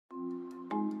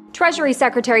Treasury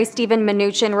Secretary Steven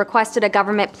Mnuchin requested a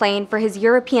government plane for his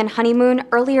European honeymoon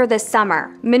earlier this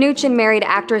summer. Mnuchin married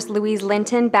actress Louise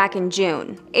Linton back in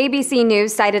June. ABC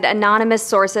News cited anonymous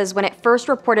sources when it first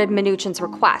reported Mnuchin's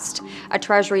request. A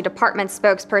Treasury Department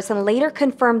spokesperson later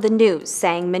confirmed the news,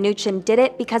 saying Mnuchin did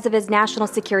it because of his national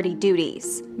security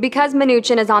duties. Because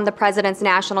Mnuchin is on the President's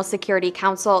National Security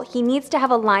Council, he needs to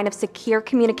have a line of secure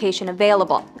communication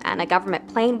available, and a government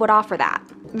plane would offer that.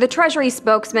 The Treasury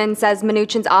spokesman says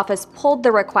Mnuchin's office pulled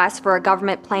the request for a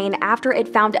government plane after it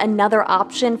found another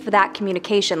option for that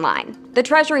communication line. The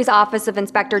Treasury's Office of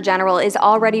Inspector General is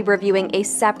already reviewing a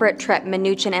separate trip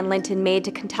Mnuchin and Linton made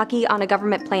to Kentucky on a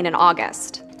government plane in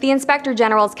August. The Inspector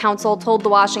General's counsel told the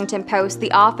Washington Post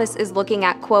the office is looking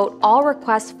at, quote, all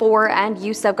requests for and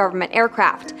use of government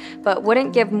aircraft, but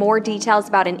wouldn't give more details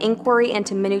about an inquiry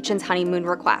into Mnuchin's honeymoon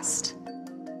request.